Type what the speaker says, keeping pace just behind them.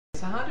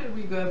so how do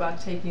we go about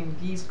taking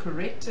these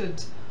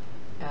corrected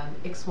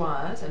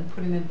XYs and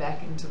putting them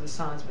back into the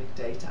seismic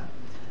data?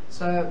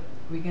 So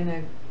we're going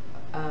to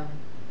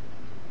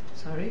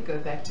go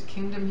back to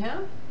Kingdom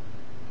here.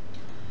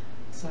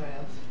 Sorry,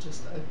 I've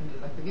just opened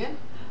it up again.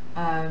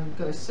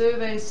 Go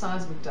Survey,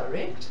 Seismic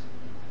Direct.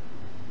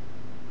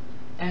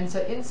 And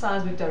so in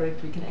Seismic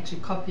Direct we can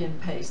actually copy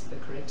and paste the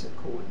corrected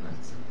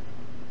coordinates.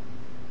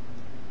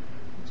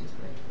 Just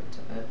wait for it to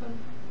open.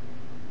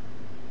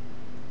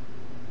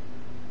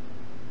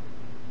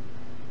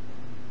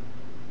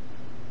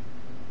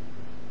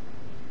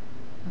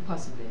 I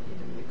possibly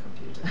need a new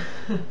computer.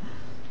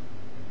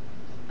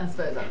 I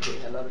suppose I'm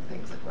doing a lot of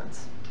things at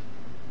once.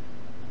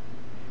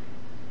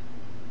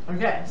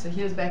 Okay, so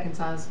here's back in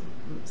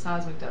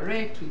Seismic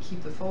Direct. We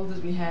keep the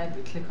folders we had.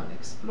 We click on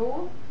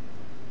Explore.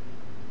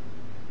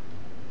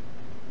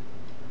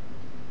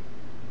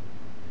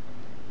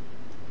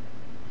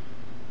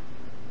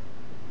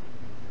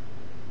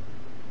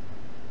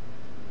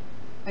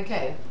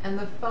 Okay, and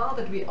the file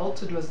that we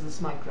altered was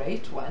this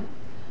migrate one.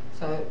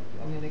 So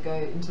I'm going to go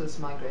into this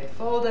migrate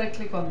folder,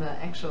 click on the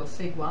actual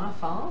SEGY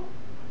file,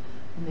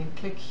 and then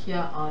click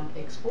here on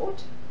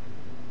export.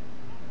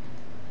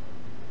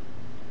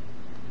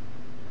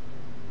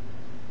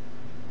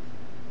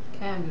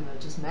 Okay, I'm going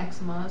to just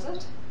maximize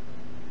it.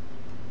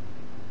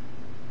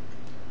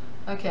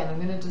 Okay, and I'm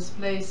going to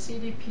display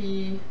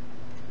CDP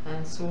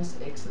and source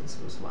X and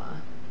source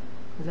Y,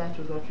 because that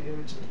was what we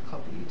originally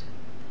copied.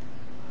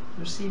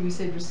 Receive, we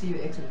said receive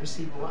X and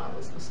receive Y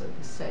was also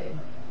the same.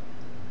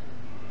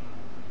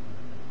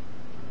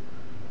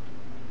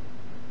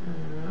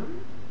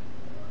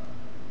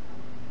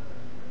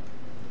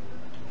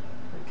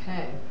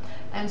 Okay,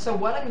 and so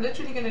what I'm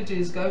literally going to do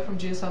is go from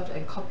Geosoft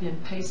and copy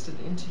and paste it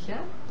into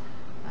here.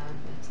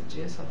 That's a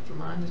Geosoft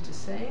reminder to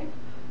save.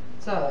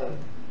 So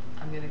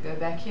I'm going to go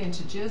back here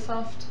into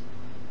Geosoft.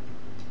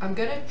 I'm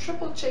going to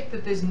triple check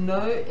that there's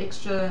no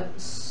extra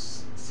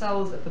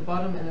cells at the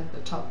bottom and at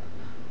the top,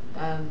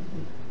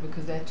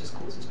 because that just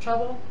causes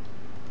trouble.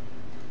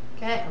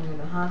 Okay, I'm going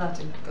to highlight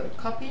and go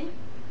copy,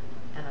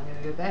 and I'm going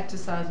to go back to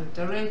Seismic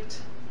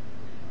Direct,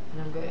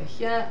 and I'm going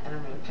here and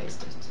I'm going to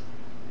paste it.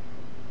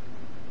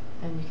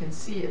 And you can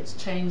see it's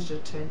changed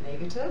it to a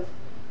negative,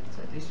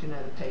 so at least we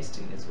know the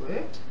pasting has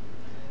worked.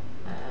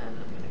 And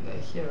I'm going to go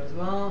here as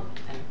well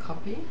and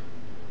copy,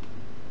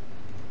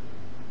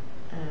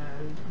 and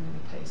I'm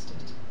going to paste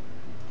it.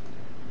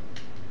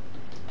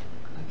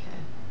 Okay.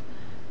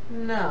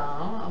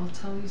 Now I'll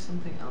tell you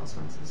something else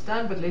once it's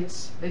done, but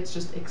let's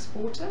just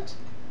export it.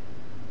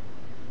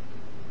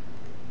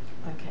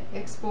 Okay,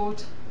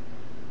 export.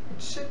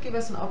 It should give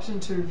us an option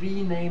to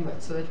rename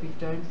it so that we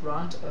don't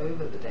write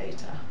over the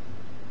data.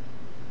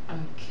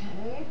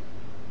 Okay.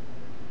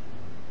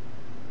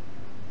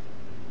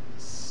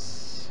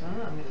 So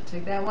I'm going to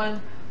take that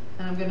one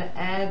and I'm going to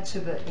add to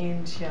the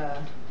end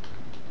here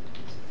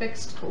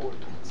fixed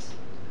coordinates,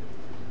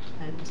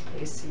 and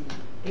SE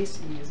is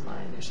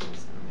my initials,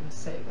 and I'm going to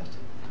save it.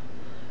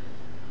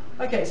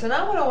 Okay, so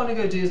now what I want to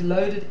go do is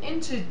load it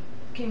into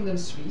Kingdm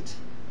Suite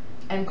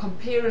and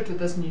compare it with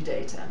this new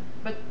data.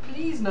 But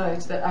please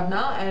note that I've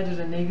now added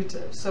a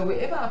negative, so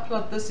wherever I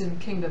plot this in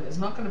Kingdom is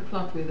not going to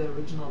plot where the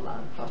original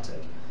line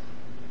plotted.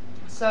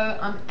 So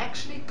I'm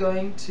actually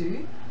going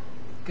to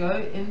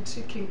go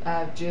into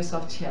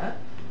Geosoft here,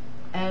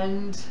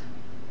 and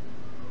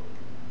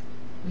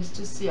let's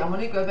just see, I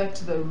want to go back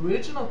to the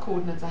original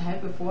coordinates I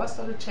had before I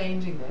started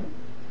changing them.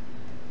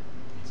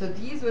 So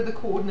these were the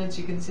coordinates,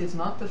 you can see it's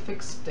not the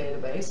fixed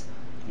database.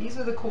 These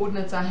were the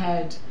coordinates I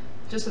had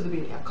just at the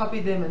beginning. I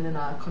copied them and then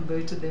I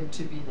converted them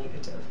to be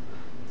negative.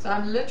 So I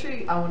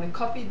want to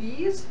copy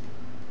these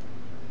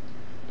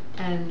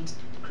and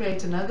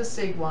create another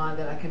SEGY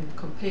that I can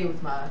compare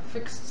with my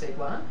fixed SEGY.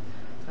 So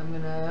I'm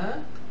going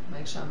to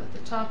make sure I'm at the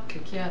top,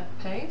 click here,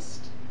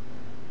 paste,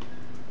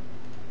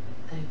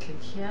 and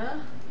click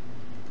here,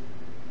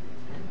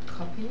 and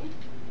copy,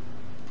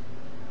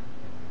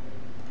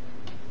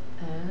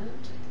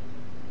 and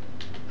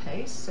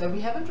paste. So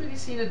we haven't really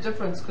seen a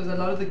difference because a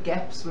lot of the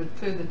gaps were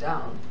further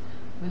down.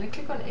 I'm going to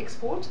click on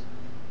export,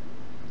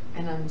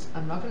 and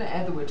I'm not going to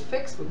add the word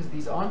fixed because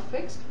these aren't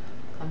fixed.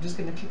 I'm just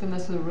going to click on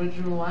this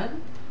original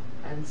one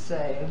and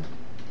say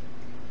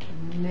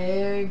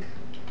neg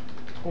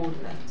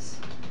coordinates.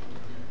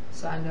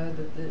 So I know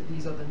that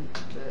these are the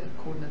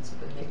coordinates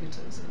with the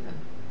negatives in them.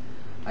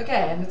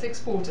 Okay, and it's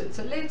exported.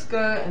 So let's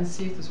go and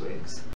see if this works.